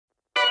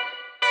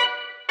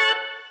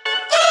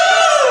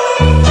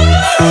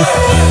We're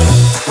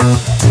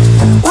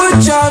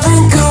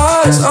driving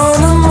cars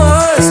on a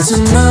Mars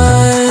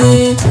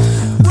tonight.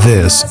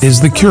 This is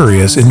The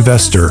Curious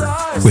Investor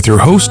with your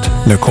host,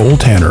 Nicole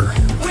Tanner.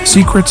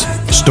 Secrets,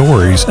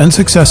 stories, and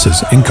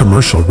successes in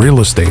commercial real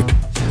estate.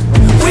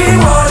 We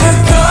wanna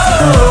go.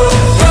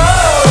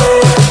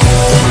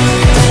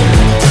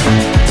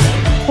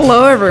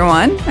 Hello,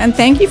 everyone, and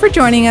thank you for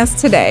joining us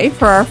today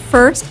for our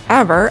first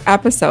ever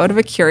episode of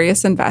A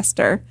Curious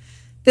Investor.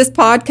 This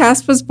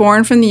podcast was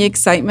born from the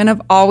excitement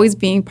of always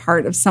being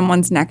part of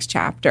someone's next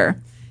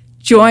chapter.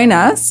 Join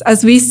us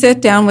as we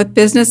sit down with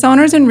business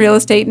owners and real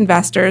estate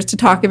investors to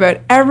talk about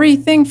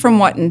everything from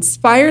what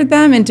inspired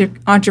them into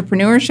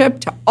entrepreneurship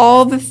to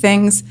all the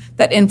things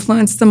that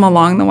influenced them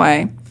along the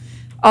way.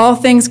 All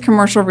things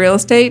commercial real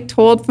estate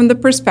told from the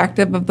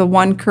perspective of the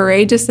one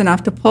courageous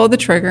enough to pull the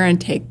trigger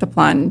and take the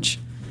plunge.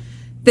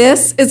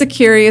 This is A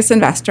Curious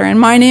Investor, and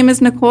my name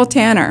is Nicole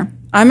Tanner.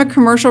 I'm a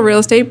commercial real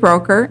estate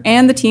broker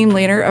and the team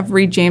leader of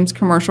Reed James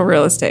Commercial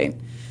Real Estate,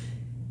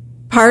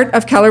 part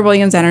of Keller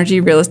Williams Energy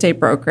Real Estate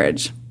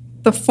Brokerage.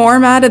 The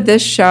format of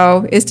this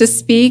show is to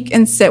speak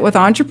and sit with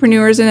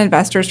entrepreneurs and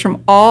investors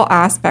from all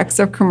aspects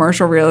of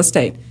commercial real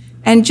estate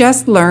and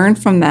just learn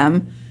from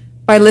them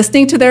by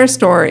listening to their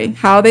story,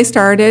 how they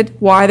started,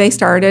 why they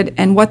started,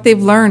 and what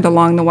they've learned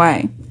along the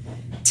way.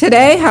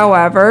 Today,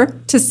 however,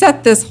 to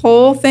set this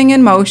whole thing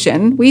in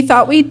motion, we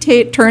thought we'd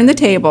turn the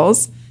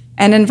tables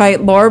and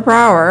invite Laura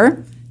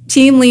Brower,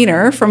 team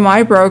leader from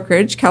my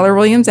brokerage, Keller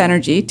Williams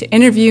Energy, to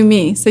interview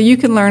me so you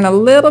can learn a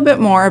little bit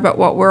more about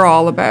what we're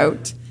all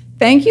about.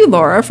 Thank you,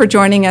 Laura, for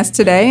joining us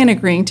today and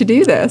agreeing to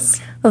do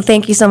this. Well,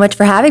 thank you so much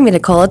for having me,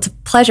 Nicole. It's a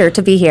pleasure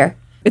to be here.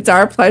 It's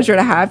our pleasure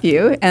to have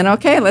you. And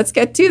okay, let's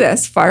get to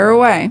this. Fire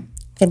away.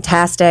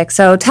 Fantastic.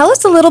 So tell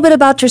us a little bit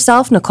about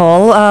yourself,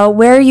 Nicole,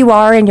 where you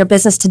are in your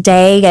business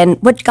today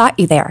and what got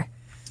you there.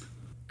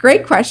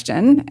 Great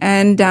question.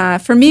 And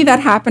for me, that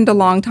happened a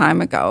long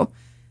time ago.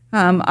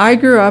 I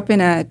grew up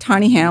in a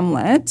tiny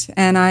hamlet,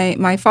 and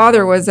my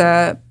father was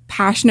a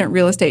passionate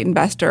real estate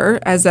investor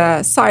as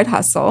a side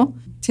hustle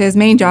to his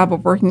main job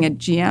of working at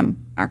GM,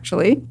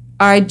 actually.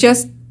 I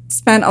just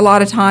spent a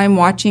lot of time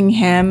watching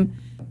him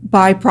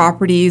buy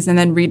properties and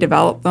then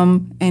redevelop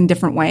them in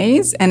different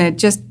ways. And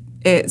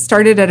it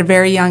started at a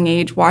very young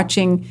age,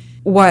 watching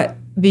what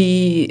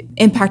the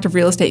impact of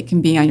real estate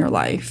can be on your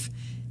life.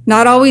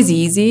 Not always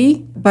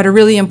easy, but a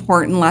really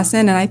important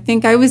lesson. And I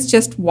think I was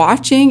just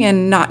watching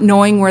and not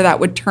knowing where that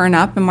would turn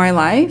up in my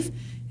life.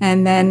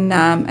 And then,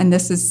 and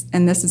this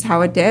is how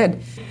it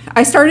did.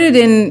 I started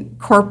in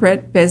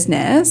corporate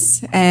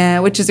business,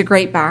 which is a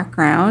great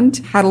background.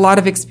 Had a lot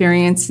of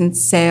experience in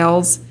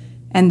sales,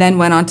 and then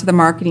went on to the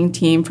marketing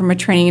team from a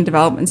training and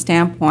development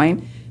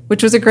standpoint,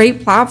 which was a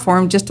great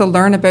platform just to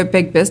learn about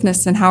big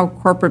business and how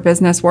corporate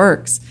business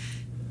works.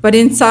 But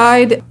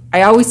inside,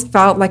 I always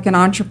felt like an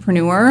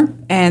entrepreneur,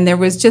 and there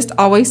was just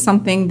always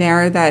something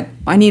there that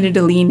I needed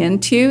to lean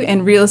into,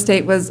 and real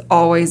estate was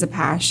always a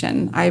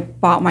passion. I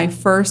bought my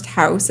first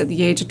house at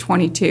the age of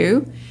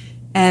 22,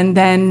 and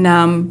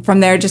then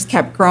from there just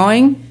kept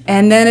growing.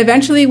 And then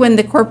eventually when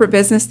the corporate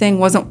business thing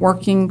wasn't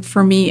working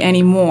for me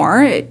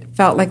anymore, it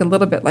felt like a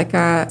little bit like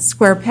a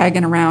square peg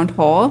in a round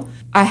hole.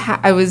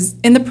 I was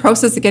in the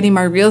process of getting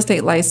my real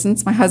estate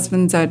license. My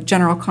husband's a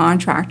general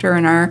contractor,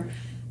 and our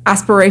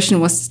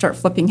aspiration was to start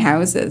flipping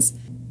houses.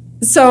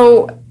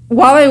 So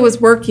while I was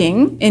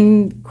working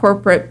in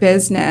corporate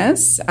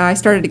business, I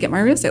started to get my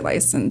real estate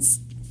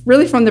license,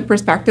 really from the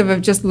perspective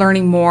of just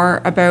learning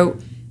more about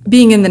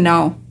being in the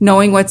know,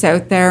 knowing what's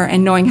out there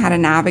and knowing how to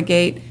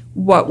navigate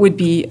what would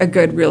be a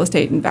good real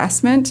estate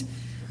investment.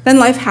 Then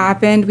life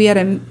happened. We had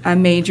a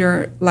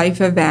major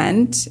life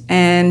event,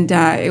 and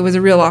it was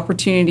a real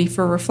opportunity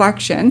for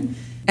reflection.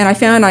 And I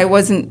found I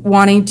wasn't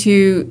wanting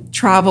to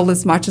travel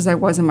as much as I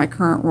was in my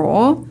current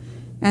role.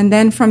 And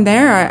then from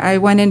there, I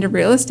went into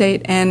real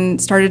estate and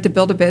started to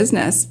build a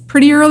business.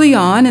 Pretty early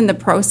on in the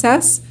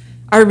process,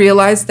 I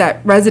realized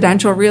that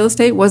residential real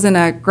estate wasn't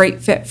a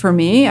great fit for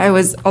me. I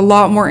was a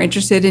lot more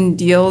interested in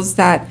deals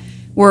that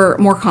were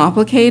more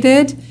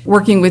complicated,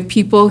 working with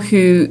people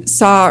who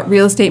saw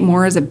real estate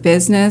more as a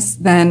business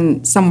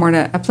than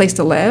a place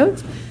to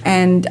live.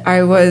 And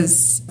I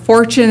was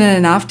fortunate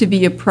enough to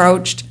be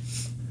approached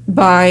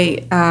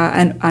by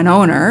an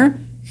owner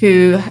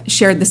who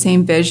shared the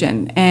same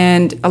vision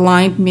and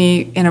aligned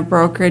me in a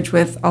brokerage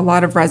with a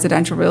lot of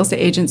residential real estate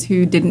agents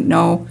who didn't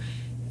know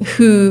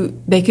who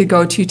they could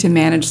go to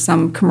manage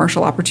some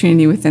commercial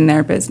opportunity within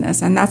their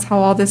business. And that's how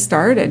all this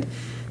started.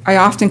 I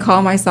often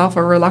call myself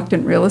a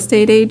reluctant real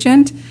estate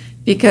agent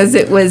because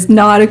it was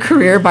not a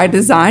career by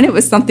design. It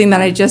was something that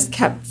I just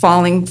kept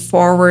falling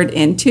forward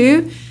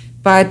into.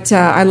 But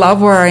I love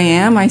where I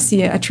am. I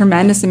see a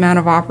tremendous amount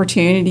of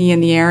opportunity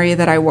in the area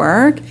that I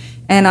work.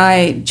 And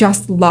I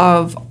just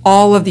love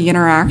all of the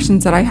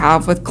interactions that I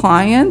have with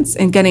clients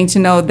and getting to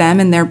know them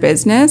and their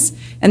business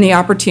and the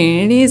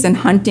opportunities and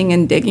hunting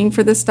and digging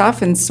for this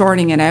stuff and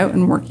sorting it out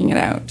and working it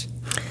out.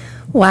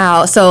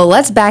 Wow. So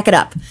let's back it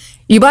up.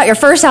 You bought your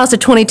first house at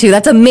 22.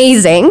 That's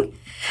amazing.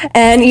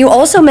 And you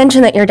also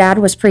mentioned that your dad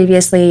was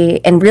previously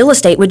in real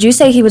estate. Would you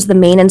say he was the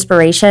main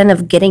inspiration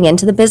of getting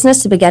into the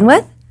business to begin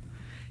with?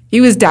 He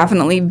was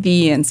definitely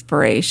the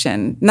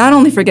inspiration, not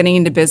only for getting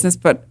into business,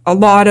 but a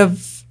lot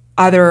of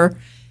other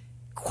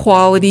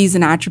qualities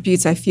and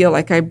attributes I feel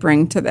like I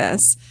bring to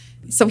this.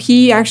 So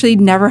he actually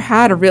never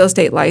had a real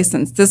estate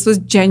license. This was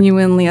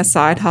genuinely a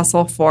side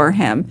hustle for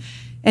him.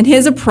 And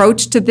his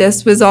approach to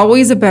this was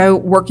always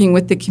about working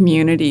with the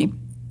community.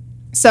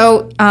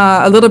 So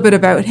a little bit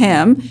about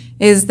him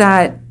is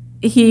that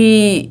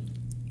we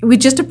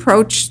just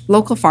approach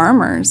local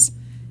farmers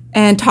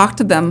and talk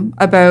to them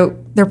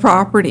about their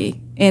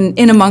property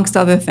in amongst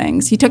other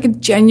things. He took a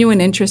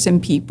genuine interest in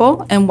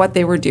people and what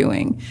they were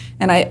doing.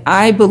 And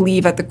I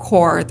believe at the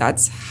core,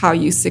 that's how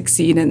you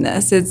succeed in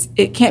this.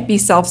 It can't be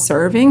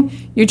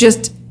self-serving. You're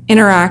just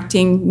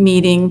interacting,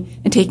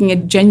 meeting, and taking a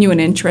genuine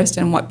interest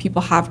in what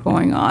people have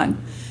going on.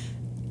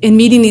 In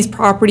meeting these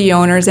property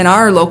owners in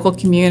our local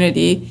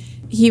community,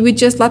 he would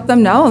just let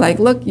them know, like,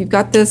 look, you've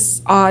got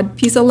this odd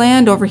piece of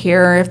land over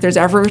here. If there's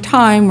ever a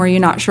time where you're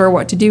not sure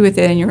what to do with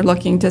it and you're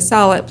looking to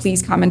sell it,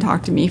 please come and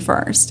talk to me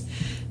first.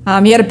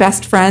 He had a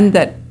best friend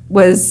that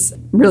was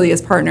really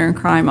his partner in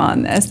crime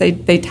on this.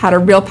 They had a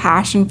real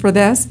passion for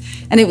this,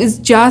 and it was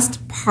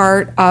just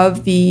part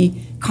of the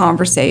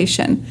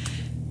conversation.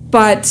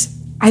 But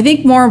I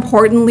think more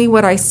importantly,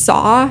 what I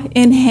saw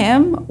in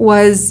him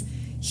was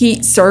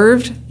he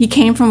served. He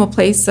came from a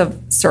place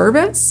of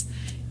service.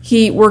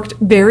 He worked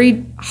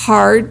very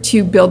hard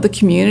to build the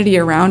community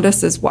around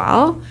us as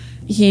well.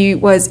 He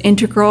was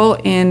integral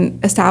in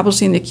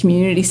establishing the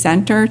community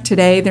center.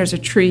 Today, there's a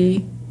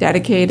tree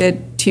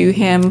dedicated to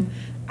him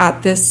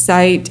at this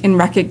site in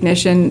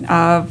recognition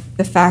of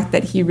the fact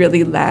that he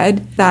really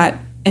led that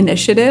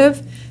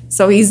initiative.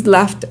 So he's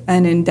left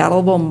an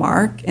indelible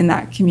mark in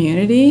that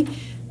community.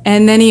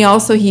 And then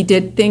he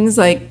did things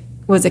like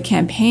was a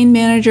campaign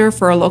manager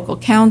for a local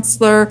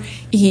councillor.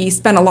 He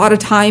spent a lot of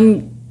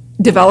time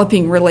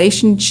developing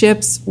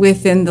relationships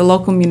within the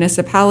local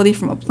municipality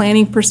from a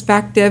planning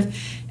perspective,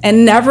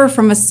 and never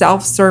from a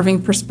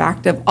self-serving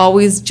perspective,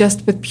 always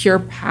just with pure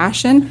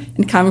passion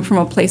and coming from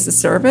a place of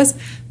service.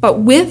 But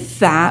with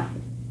that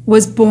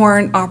was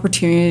born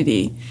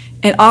opportunity.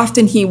 And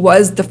often he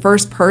was the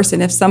first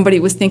person. If somebody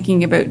was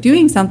thinking about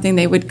doing something,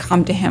 they would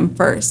come to him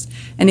first.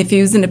 And if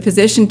he was in a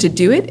position to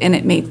do it and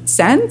it made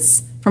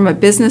sense from a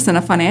business and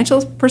a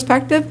financial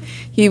perspective,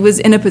 he was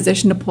in a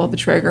position to pull the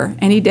trigger,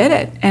 and he did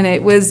it. And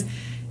it was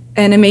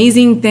an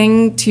amazing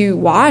thing to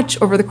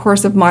watch over the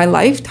course of my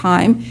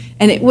lifetime.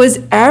 And it was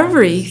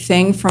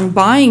everything from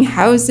buying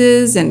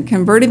houses and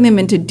converting them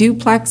into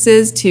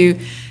duplexes to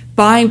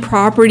buying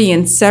property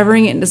and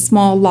severing it into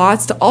small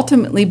lots to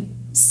ultimately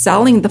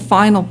selling the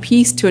final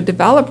piece to a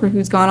developer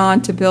who's gone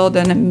on to build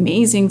an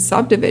amazing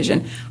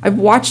subdivision. I've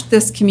watched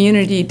this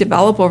community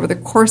develop over the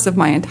course of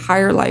my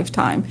entire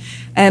lifetime.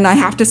 And I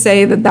have to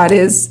say that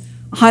is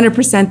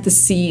 100% the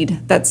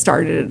seed that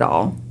started it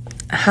all.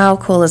 How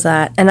cool is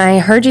that? And I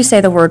heard you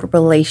say the word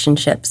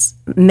relationships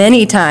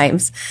many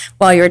times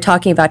while you were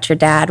talking about your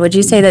dad. Would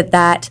you say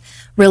that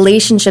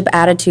relationship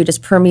attitude is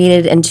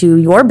permeated into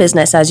your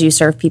business as you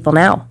serve people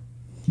now?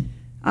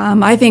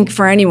 I think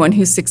for anyone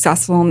who's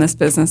successful in this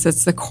business,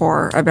 it's the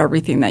core of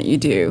everything that you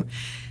do.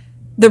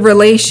 The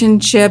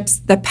relationships,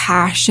 the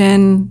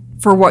passion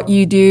for what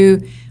you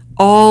do,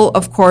 all,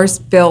 of course,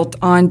 built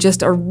on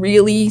just a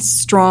really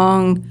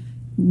strong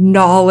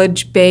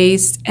knowledge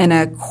base and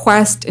a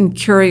quest and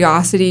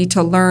curiosity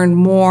to learn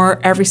more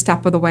every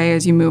step of the way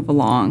as you move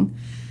along.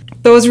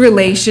 Those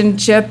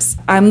relationships,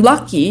 I'm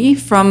lucky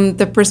from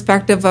the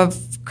perspective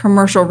of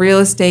commercial real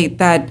estate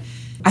that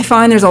I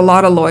find there's a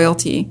lot of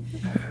loyalty.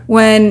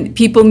 When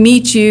people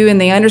meet you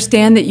and they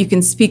understand that you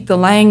can speak the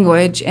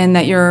language and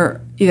that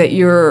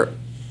you're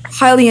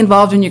highly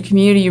involved in your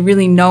community, you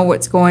really know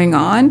what's going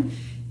on,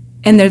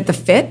 and the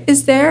fit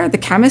is there, the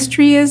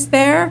chemistry is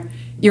there,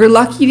 you're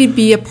lucky to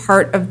be a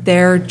part of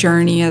their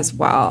journey as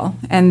well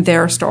and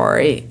their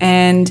story.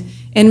 And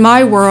in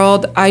my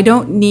world, I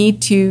don't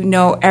need to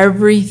know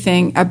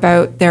everything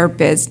about their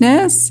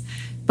business,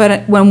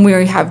 but when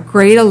we have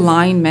great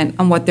alignment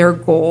on what their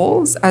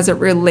goals as it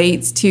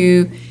relates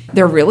to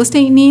their real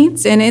estate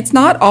needs, and it's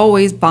not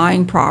always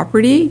buying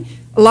property.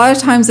 A lot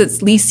of times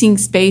it's leasing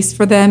space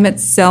for them,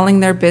 it's selling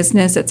their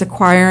business, it's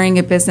acquiring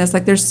a business.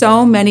 Like there's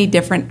so many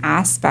different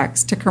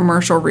aspects to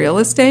commercial real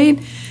estate.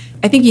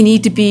 I think you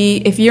need to be,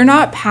 if you're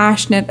not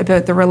passionate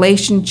about the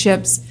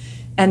relationships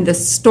and the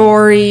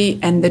story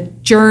and the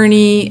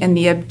journey and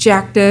the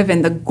objective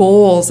and the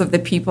goals of the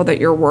people that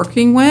you're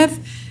working with,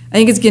 I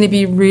think it's going to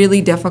be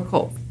really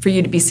difficult for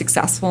you to be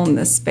successful in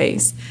this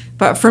space.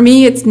 But for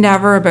me, it's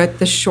never about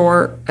the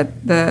short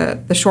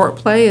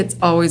play. It's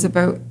always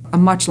about a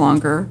much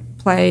longer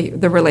play,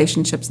 the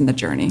relationships and the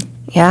journey.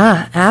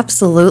 Yeah,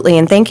 absolutely.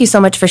 And thank you so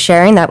much for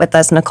sharing that with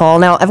us, Nicole.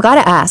 Now, I've got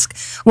to ask,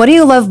 what do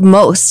you love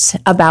most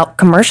about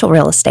commercial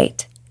real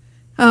estate?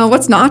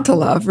 What's not to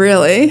love,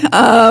 really?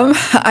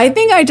 I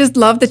think I just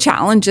love the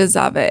challenges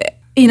of it.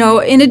 You know,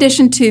 in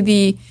addition to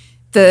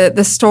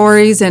the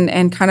stories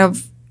and kind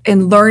of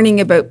and learning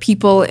about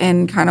people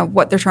and kind of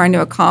what they're trying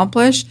to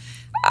accomplish,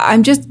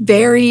 I'm just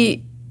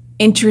very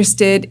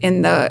interested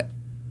in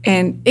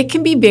and it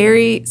can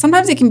be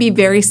sometimes it can be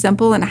very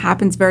simple and it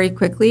happens very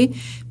quickly,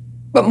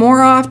 but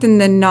more often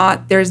than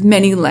not, there's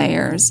many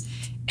layers.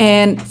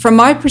 And from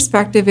my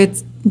perspective,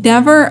 it's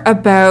never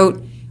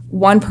about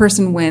one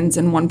person wins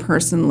and one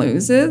person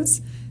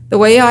loses. The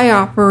way I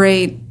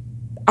operate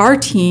our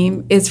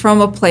team is from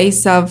a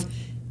place of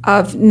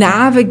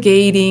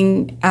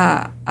navigating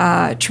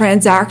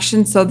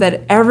transactions so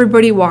that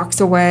everybody walks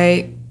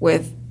away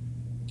with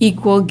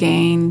equal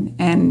gain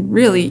and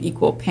really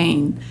equal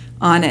pain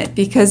on it,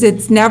 because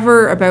it's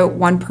never about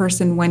one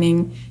person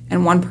winning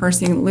and one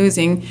person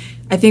losing.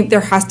 I think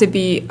there has to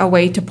be a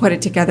way to put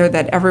it together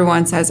that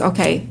everyone says,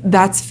 okay,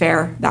 that's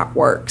fair, that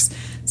works.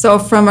 So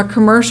from a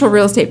commercial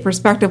real estate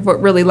perspective, what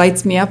really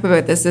lights me up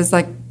about this is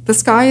like the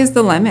sky is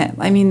the limit.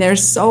 I mean,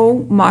 there's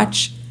so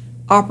much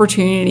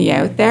opportunity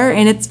out there,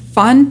 and it's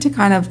fun to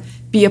kind of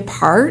be a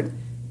part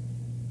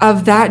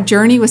of that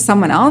journey with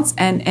someone else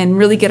and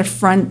really get a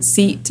front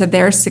seat to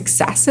their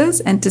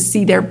successes and to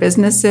see their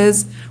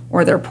businesses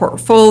or their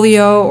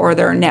portfolio or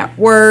their net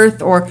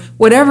worth or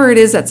whatever it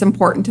is that's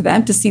important to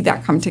them, to see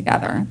that come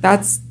together.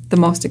 That's the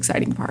most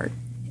exciting part.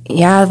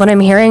 Yeah, what I'm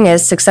hearing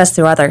is success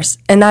through others,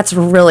 and that's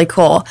really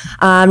cool.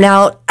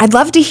 Now, I'd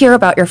love to hear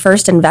about your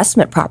first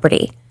investment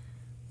property.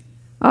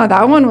 Oh,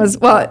 that one was,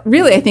 well,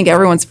 really, I think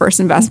everyone's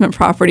first investment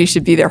property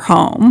should be their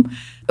home.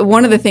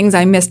 One of the things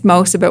I missed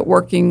most about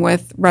working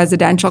with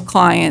residential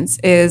clients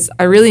is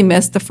I really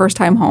missed the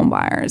first-time home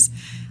buyers.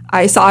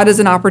 I saw it as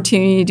an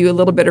opportunity to do a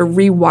little bit of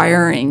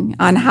rewiring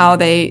on how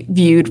they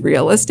viewed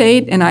real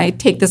estate, and I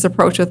take this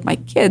approach with my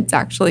kids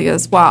actually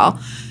as well.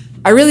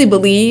 I really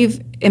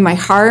believe in my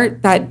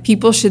heart that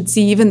people should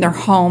see even their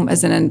home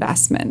as an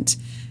investment.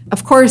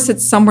 Of course,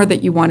 it's somewhere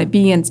that you want to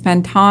be and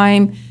spend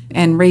time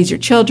and raise your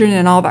children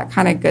and all that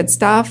kind of good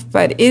stuff,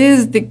 but it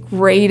is the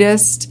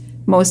greatest,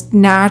 most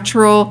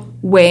natural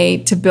way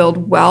to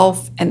build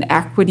wealth and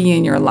equity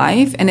in your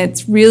life. And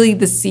it's really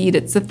the seed.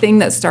 It's the thing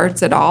that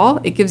starts it all.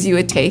 It gives you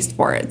a taste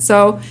for it.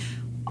 So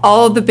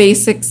all of the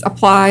basics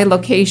apply,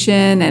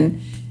 location,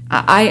 and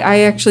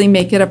I actually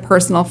make it a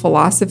personal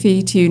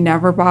philosophy to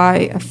never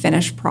buy a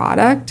finished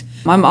product.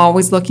 I'm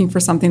always looking for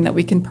something that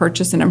we can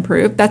purchase and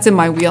improve. That's in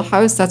my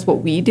wheelhouse. That's what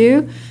we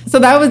do. So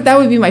that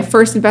would be my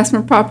first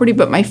investment property,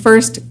 but my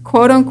first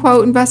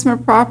quote-unquote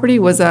investment property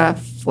was a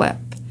flip.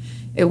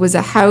 It was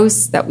a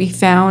house that we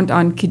found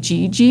on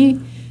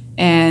Kijiji,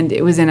 and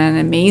it was in an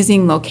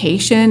amazing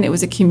location. It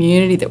was a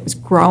community that was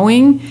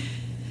growing.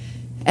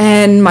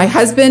 And my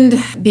husband,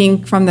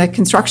 being from the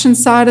construction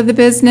side of the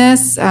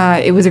business,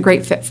 it was a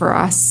great fit for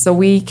us. So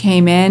we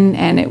came in,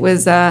 and it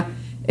was a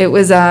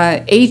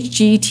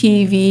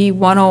HGTV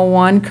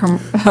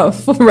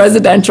 101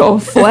 residential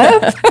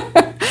flip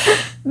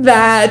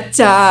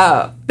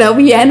that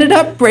we ended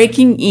up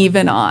breaking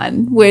even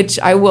on, which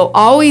I will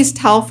always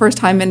tell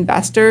first-time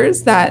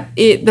investors that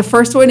the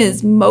first one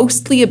is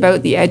mostly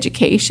about the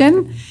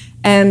education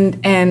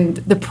and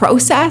the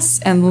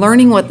process and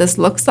learning what this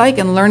looks like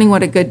and learning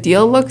what a good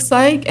deal looks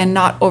like and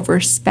not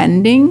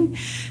overspending.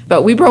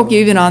 But we broke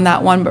even on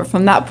that one. But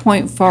from that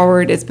point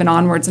forward, it's been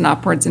onwards and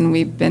upwards, and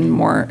we've been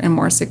more and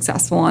more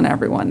successful on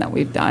every one that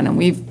we've done. And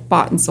we've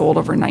bought and sold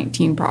over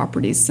 19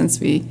 properties since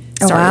we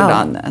started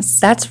on this.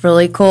 That's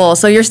really cool.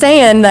 So you're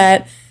saying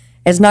that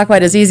it's not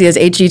quite as easy as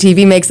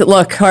HGTV makes it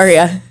look, are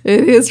you?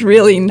 It is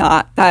really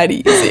not that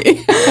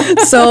easy.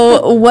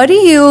 So what do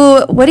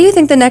you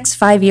think the next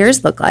 5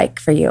 years look like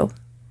for you?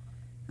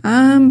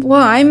 Well,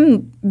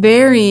 I'm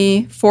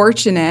very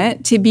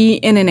fortunate to be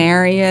in an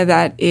area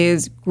that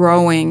is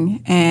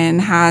growing and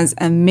has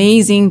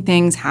amazing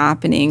things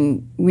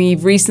happening.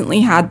 We've recently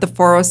had the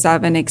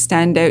 407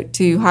 extend out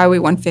to Highway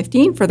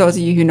 115, for those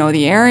of you who know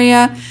the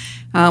area.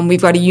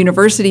 We've got a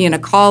university and a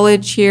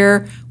college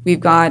here. We've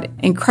got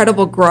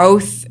incredible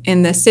growth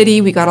in the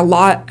city. we've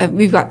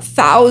got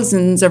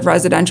thousands of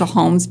residential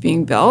homes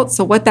being built.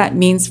 So what that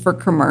means for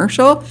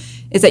commercial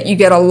is that you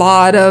get a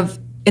lot of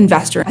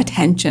investor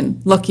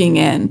attention looking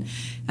in.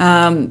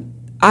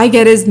 I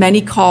get as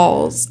many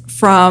calls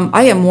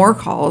I get more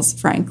calls,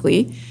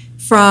 frankly,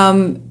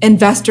 from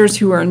investors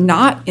who are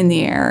not in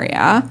the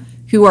area,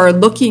 who are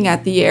looking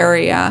at the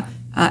area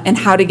and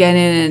how to get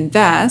in and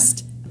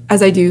invest,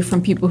 as I do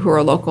from people who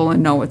are local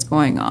and know what's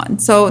going on.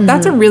 So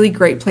that's a really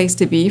great place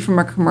to be from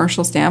a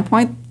commercial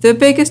standpoint. The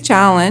biggest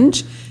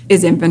challenge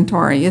is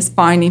inventory, is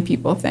finding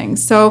people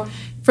things. So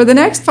for the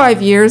next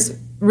 5 years,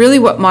 really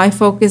what my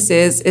focus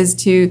is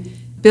to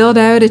build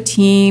out a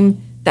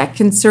team that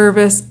can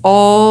service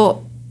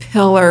all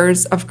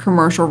pillars of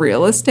commercial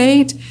real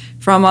estate,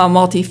 from a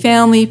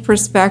multifamily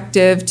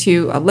perspective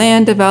to a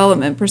land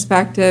development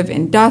perspective,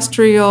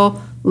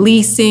 industrial,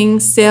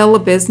 leasing, sale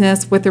of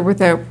business with or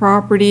without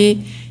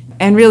property,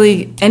 and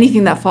really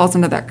anything that falls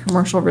under that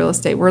commercial real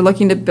estate. We're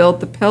looking to build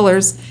the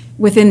pillars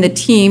within the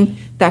team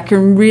that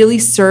can really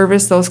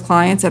service those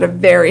clients at a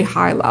very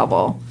high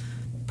level.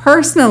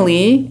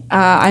 Personally,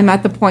 I'm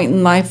at the point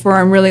in life where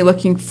I'm really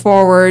looking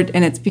forward,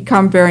 and it's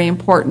become very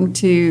important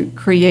to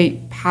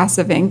create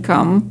passive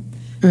income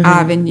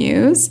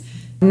avenues,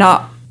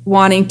 not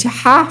wanting to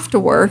have to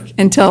work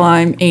until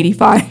I'm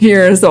 85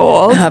 years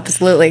old.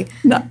 Absolutely.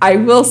 No, I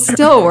will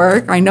still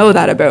work. I know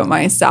that about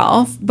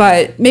myself,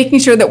 but making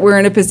sure that we're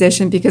in a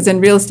position, because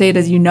in real estate,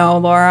 as you know,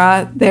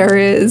 Laura, there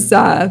is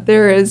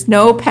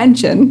no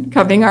pension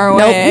coming our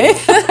way.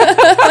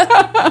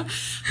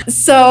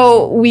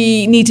 So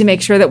we need to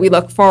make sure that we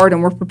look forward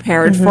and we're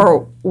prepared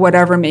for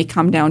whatever may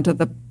come down to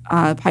the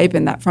pipe,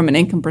 and that from an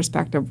income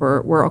perspective,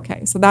 we're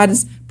okay. So that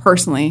is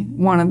personally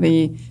one of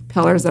the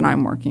pillars that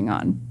I'm working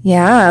on.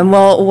 Yeah.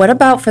 Well, what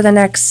about for the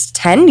next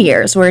 10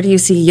 years? Where do you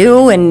see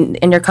you and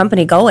your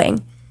company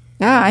going?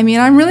 Yeah, I mean,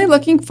 I'm really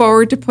looking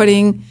forward to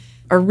putting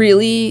a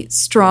really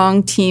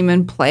strong team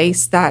in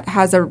place that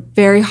has a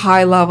very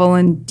high level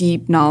and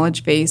deep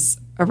knowledge base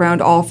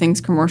around all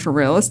things commercial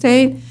real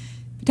estate,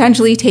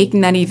 potentially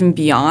taking that even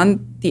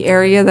beyond the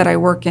area that I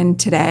work in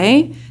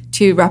today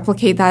to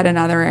replicate that in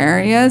other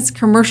areas.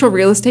 Commercial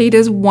real estate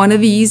is one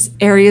of these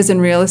areas in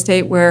real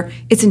estate where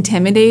it's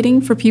intimidating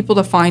for people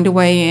to find a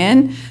way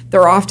in.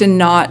 They're often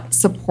not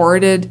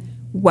supported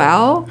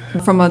well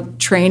from a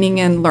training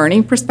and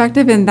learning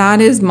perspective, and that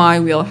is my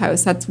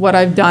wheelhouse. That's what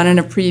I've done in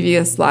a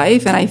previous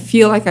life, and I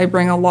feel like I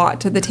bring a lot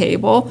to the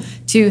table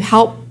to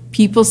help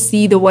people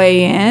see the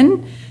way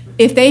in.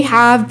 If they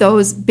have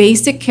those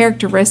basic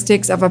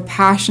characteristics of a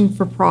passion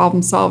for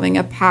problem solving,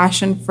 a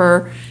passion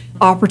for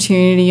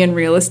opportunity in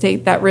real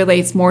estate that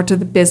relates more to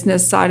the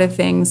business side of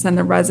things than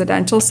the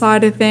residential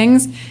side of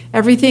things,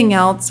 everything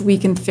else we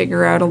can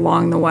figure out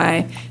along the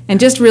way. And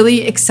just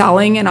really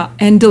excelling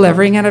and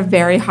delivering at a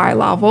very high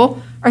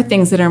level are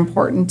things that are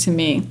important to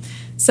me.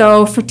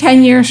 So for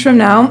 10 years from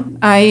now,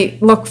 I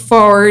look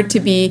forward to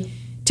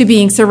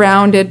being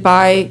surrounded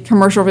by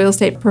commercial real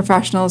estate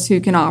professionals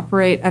who can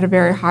operate at a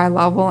very high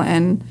level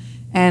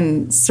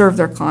and serve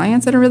their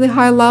clients at a really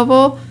high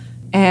level,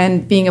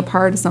 and being a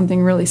part of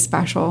something really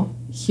special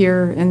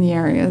here in the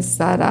areas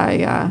that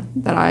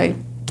I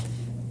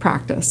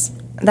practice.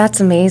 That's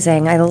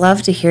amazing. I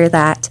love to hear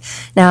that.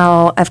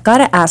 Now, I've got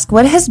to ask,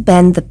 what has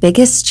been the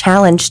biggest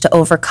challenge to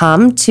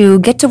overcome to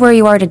get to where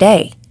you are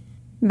today?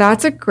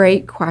 That's a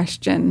great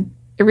question.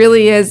 It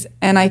really is.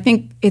 And I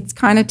think it's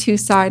kind of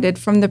two-sided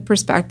from the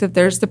perspective.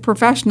 There's the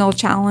professional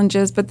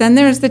challenges, but then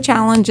there's the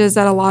challenges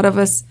that a lot of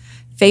us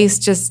face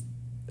just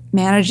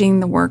managing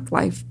the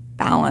work-life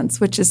balance,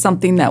 which is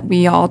something that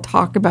we all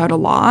talk about a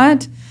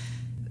lot.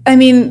 I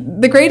mean,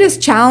 the greatest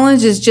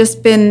challenge has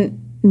just been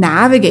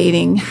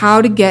navigating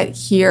how to get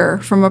here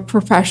from a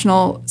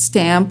professional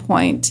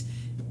standpoint.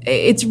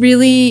 It's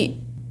really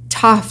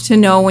tough to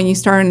know when you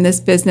start in this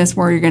business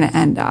where you're going to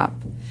end up.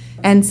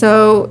 And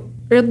so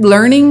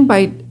learning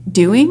by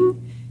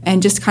doing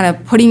and just kind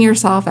of putting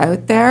yourself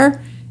out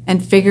there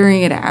and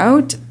figuring it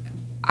out,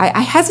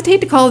 I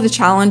hesitate to call it a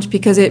challenge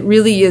because it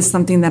really is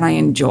something that I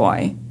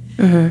enjoy.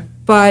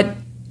 But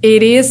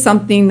it is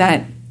something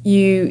that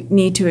you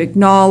need to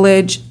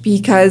acknowledge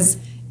because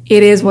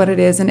it is what it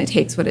is and it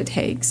takes what it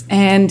takes.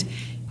 And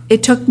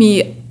it took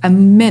me a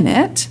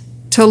minute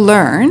to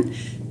learn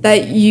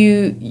that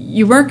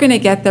you weren't going to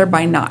get there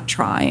by not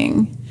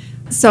trying.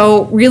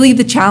 So really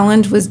the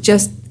challenge was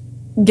just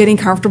getting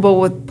comfortable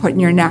with putting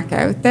your neck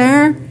out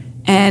there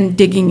and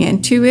digging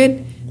into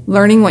it,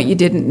 learning what you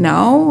didn't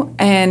know,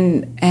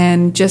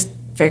 and just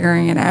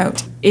figuring it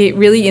out. It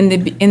really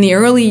in the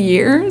early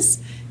years,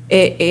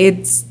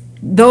 it's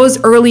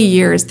those early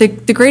years. The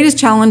greatest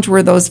challenge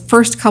were those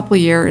first couple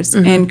of years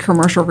in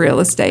commercial real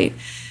estate,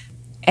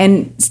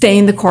 and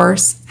staying the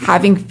course,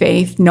 having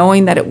faith,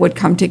 knowing that it would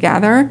come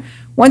together.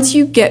 Once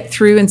you get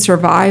through and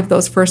survive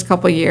those first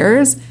couple of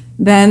years,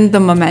 then the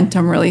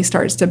momentum really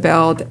starts to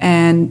build,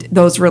 and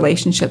those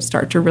relationships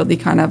start to really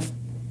kind of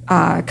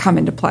come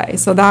into play.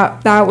 So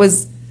that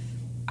was,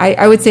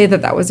 I would say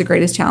that was the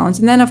greatest challenge.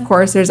 And then of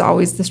course there's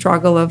always the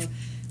struggle of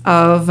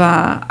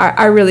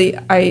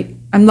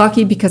I'm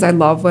lucky because I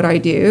love what I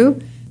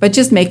do, but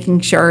just making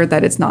sure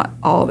that it's not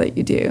all that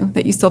you do,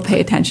 that you still pay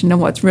attention to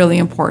what's really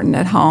important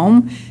at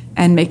home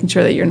and making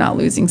sure that you're not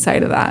losing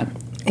sight of that.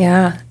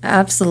 Yeah,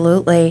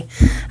 absolutely.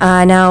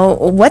 Now,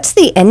 what's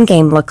the end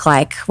game look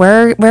like?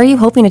 Where are you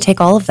hoping to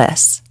take all of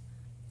this?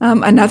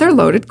 Another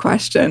loaded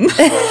question.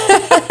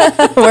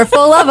 We're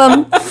full of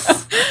them.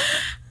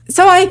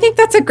 So I think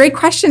that's a great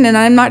question, and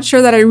I'm not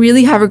sure that I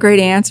really have a great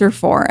answer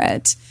for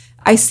it.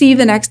 I see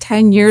the next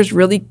 10 years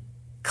really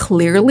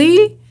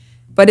clearly,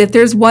 but if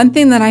there's one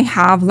thing that I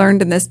have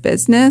learned in this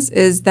business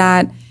is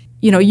that,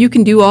 you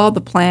can do all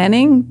the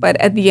planning, but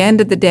at the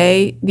end of the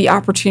day, the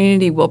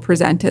opportunity will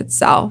present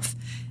itself.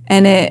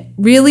 And it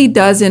really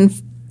doesn't,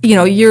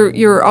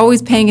 you're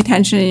always paying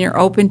attention and you're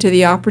open to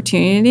the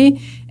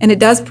opportunity, and it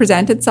does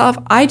present itself.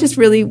 I just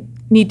really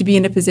need to be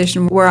in a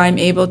position where I'm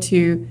able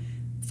to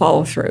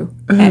follow through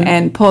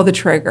and pull the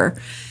trigger.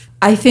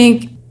 I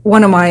think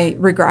one of my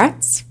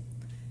regrets,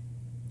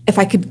 if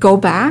I could go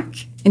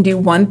back and do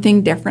one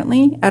thing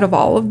differently out of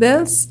all of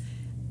this,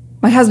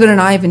 my husband and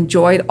I have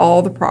enjoyed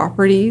all the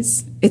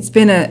properties. It's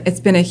been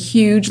a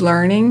huge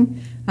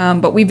learning,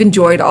 but we've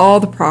enjoyed all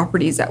the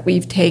properties that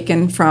we've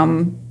taken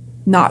from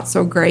not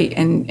so great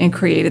and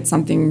created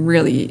something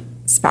really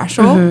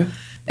special.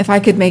 If I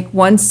could make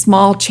one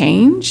small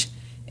change,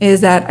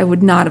 is that I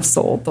would not have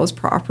sold those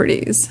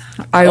properties.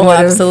 I would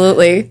have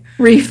absolutely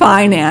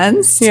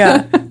refinanced.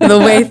 Yeah. The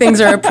way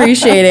things are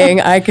appreciating,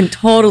 I can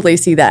totally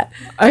see that.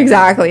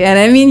 Exactly. And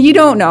I mean, you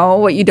don't know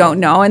what you don't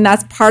know. And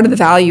that's part of the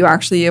value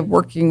actually of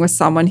working with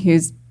someone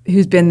who's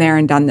been there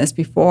and done this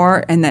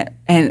before. And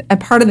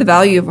part of the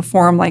value of a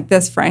forum like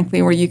this,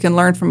 frankly, where you can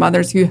learn from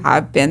others who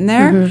have been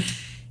there.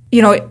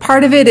 You know,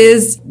 part of it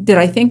is, did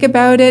I think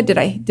about it? Did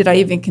I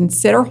even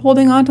consider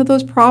holding on to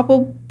those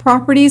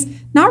properties?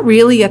 Not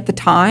really at the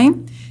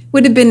time.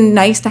 Would have been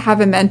nice to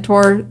have a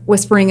mentor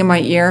whispering in my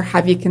ear,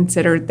 have you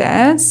considered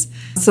this?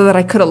 So that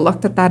I could have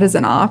looked at that as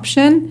an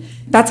option.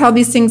 That's how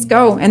these things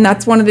go. And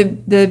that's one of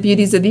the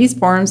beauties of these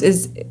forums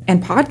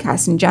and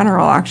podcasts in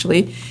general,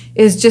 actually,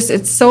 is just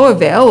it's so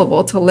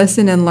available to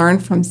listen and learn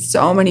from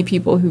so many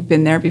people who've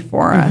been there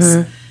before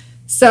us.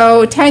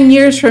 So 10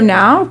 years from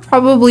now,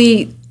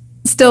 probably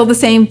still the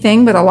same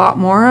thing, but a lot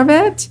more of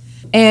it.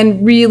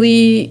 And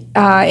really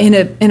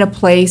in a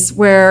place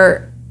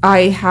where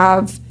I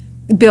have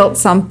built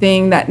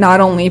something that not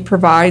only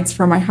provides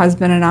for my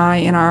husband and I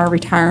in our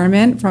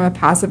retirement from a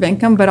passive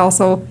income, but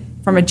also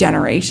from a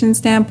generation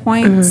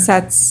standpoint,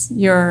 sets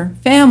your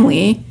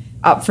family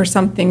up for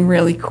something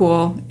really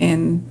cool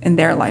in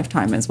their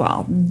lifetime as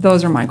well.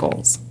 Those are my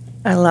goals.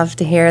 I love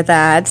to hear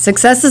that.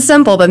 Success is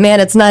simple, but man,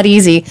 it's not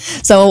easy.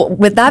 So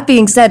with that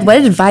being said, what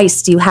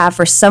advice do you have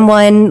for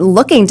someone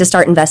looking to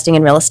start investing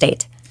in real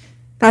estate?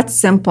 That's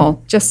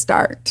simple. Just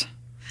start.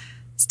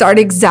 Start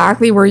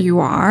exactly where you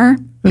are.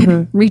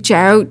 Reach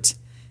out,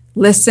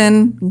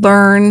 listen,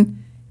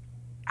 learn,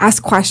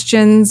 ask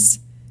questions,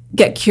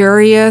 get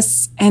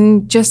curious,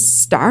 and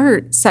just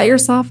start. Set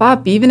yourself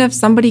up. Even if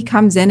somebody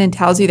comes in and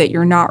tells you that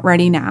you're not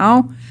ready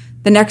now,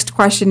 the next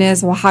question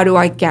is, well, how do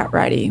I get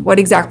ready? What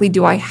exactly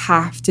do I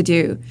have to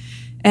do?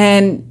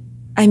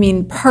 And I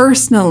mean,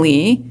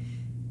 personally,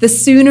 the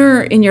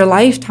sooner in your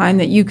lifetime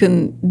that you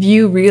can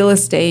view real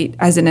estate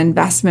as an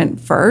investment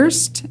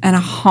first and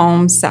a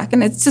home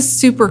second, it's just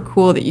super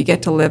cool that you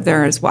get to live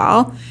there as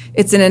well.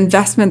 It's an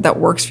investment that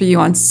works for you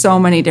on so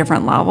many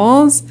different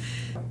levels.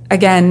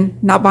 Again,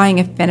 not buying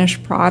a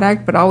finished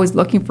product, but always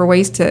looking for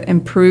ways to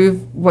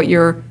improve what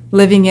you're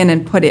living in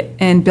and put it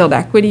and build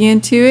equity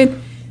into it.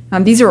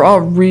 These are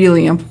all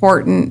really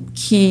important,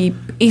 key,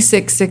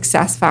 basic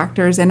success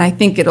factors, and I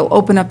think it'll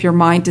open up your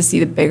mind to see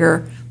the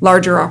bigger,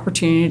 larger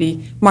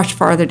opportunity much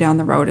farther down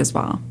the road as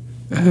well.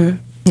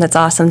 That's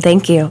awesome.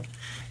 Thank you.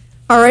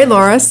 All right,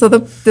 Laura. So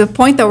the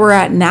point that we're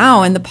at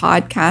now in the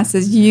podcast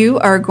is you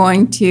are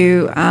going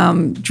to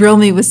drill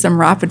me with some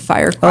rapid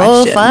fire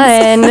questions.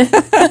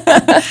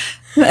 Oh, fun.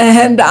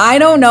 And I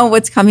don't know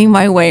what's coming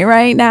my way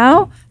right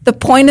now. The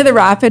point of the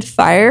rapid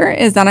fire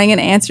is that I'm going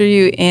to answer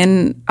you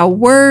in a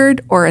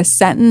word or a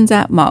sentence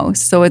at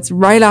most. So it's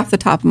right off the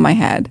top of my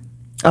head.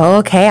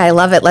 Okay, I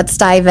love it. Let's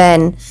dive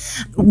in.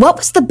 What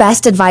was the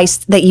best advice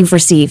that you've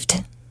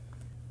received?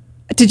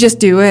 To just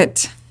do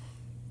it.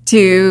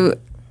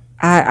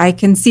 I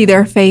can see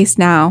their face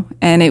now.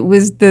 And it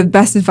was the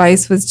best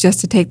advice was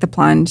just to take the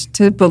plunge,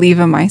 to believe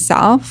in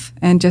myself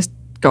and just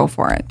go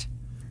for it.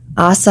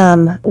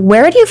 Awesome.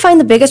 Where do you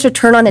find the biggest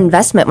return on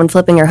investment when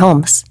flipping your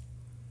homes?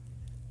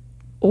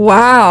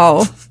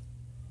 Wow.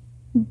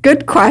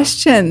 Good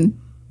question.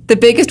 The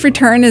biggest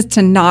return is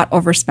to not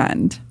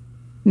overspend.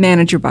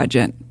 Manage your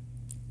budget.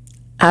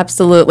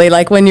 Absolutely.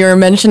 Like when you were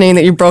mentioning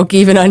that you broke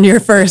even on your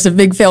first, a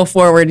big fail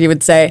forward, you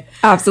would say.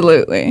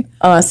 Absolutely.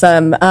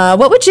 Awesome.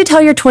 What would you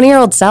tell your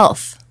 20-year-old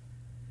self?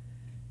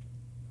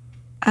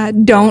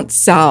 Don't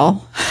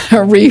sell.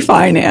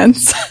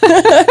 Refinance.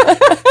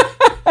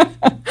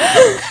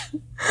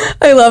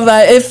 I love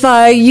that.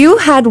 If you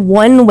had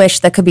one wish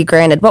that could be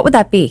granted, what would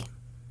that be?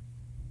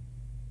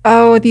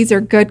 Oh, these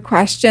are good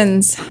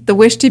questions. The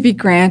wish to be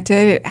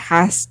granted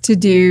has to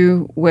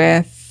do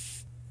with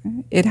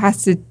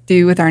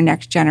our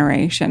next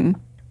generation,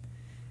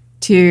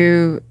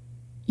 to,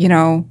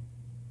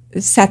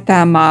 set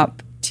them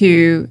up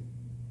to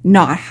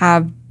not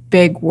have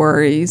big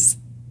worries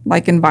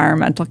like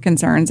environmental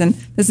concerns. And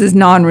this is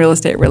non-real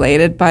estate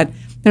related, but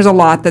there's a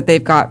lot that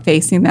they've got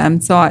facing them.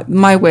 So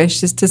my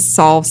wish is to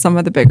solve some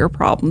of the bigger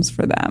problems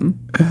for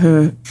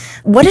them.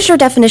 What is your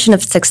definition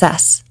of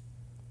success?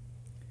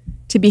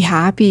 To be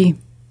happy,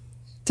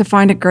 to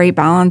find a great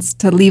balance,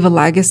 to leave a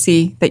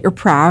legacy that you're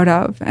proud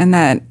of and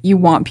that you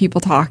want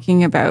people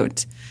talking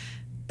about.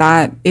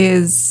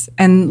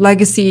 And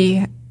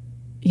legacy,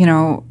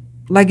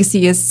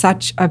 legacy is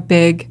such a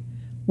big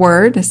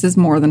word. This is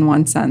more than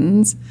one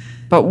sentence.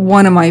 But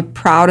one of my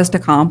proudest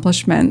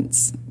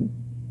accomplishments,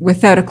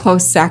 without a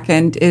close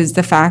second, is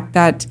the fact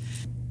that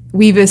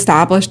we've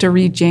established a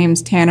Reed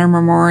James Tanner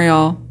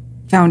Memorial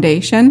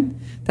Foundation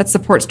that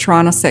supports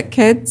Toronto sick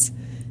kids.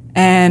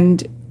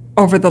 And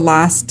over the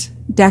last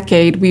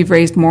decade, we've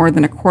raised more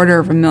than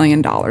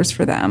 $250,000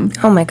 for them.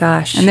 Oh my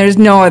gosh. And there's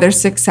no other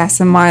success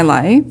in my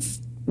life,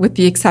 with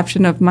the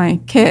exception of my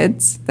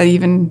kids, that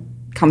even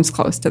comes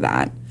close to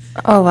that.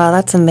 Oh, wow,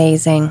 that's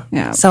amazing.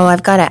 Yeah. So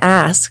I've got to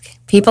ask,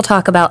 people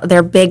talk about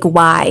their big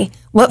why.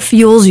 What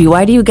fuels you?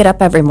 Why do you get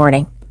up every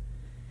morning?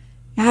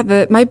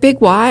 Yeah, my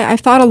big why,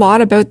 I've thought a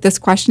lot about this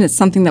question. It's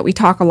something that we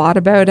talk a lot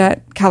about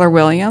at Keller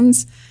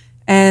Williams.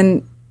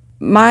 And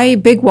my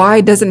big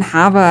why doesn't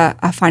have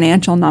a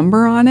financial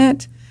number on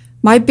it.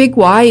 My big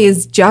why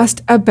is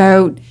just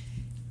about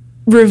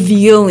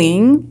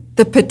revealing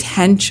the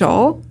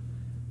potential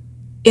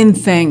in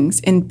things,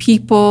 in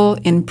people,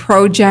 in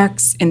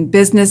projects, in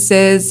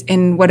businesses,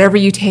 in whatever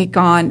you take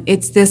on.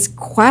 It's this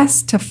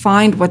quest to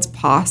find what's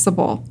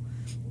possible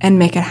and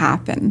make it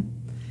happen.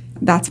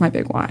 That's my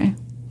big why.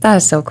 That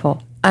is so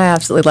cool. I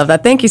absolutely love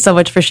that. Thank you so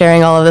much for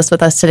sharing all of this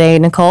with us today,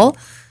 Nicole.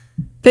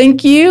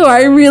 Thank you.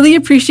 I really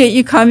appreciate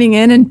you coming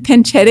in and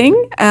pinch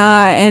hitting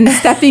and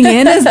stepping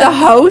in as the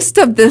host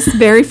of this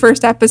very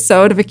first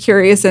episode of A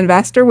Curious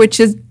Investor, which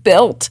is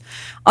built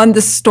on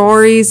the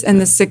stories and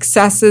the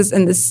successes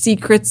and the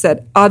secrets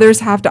that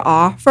others have to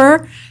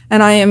offer.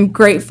 And I am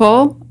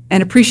grateful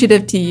and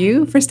appreciative to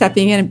you for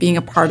stepping in and being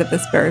a part of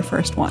this very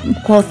first one.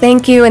 Well,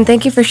 thank you. And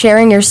thank you for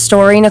sharing your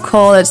story,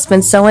 Nicole. It's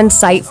been so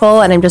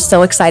insightful, and I'm just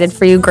so excited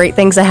for you. Great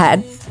things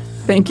ahead.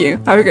 Thank you.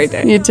 Have a great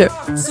day. You too.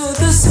 To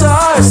the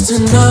stars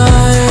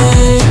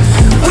tonight.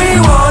 We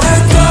wanna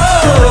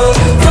go.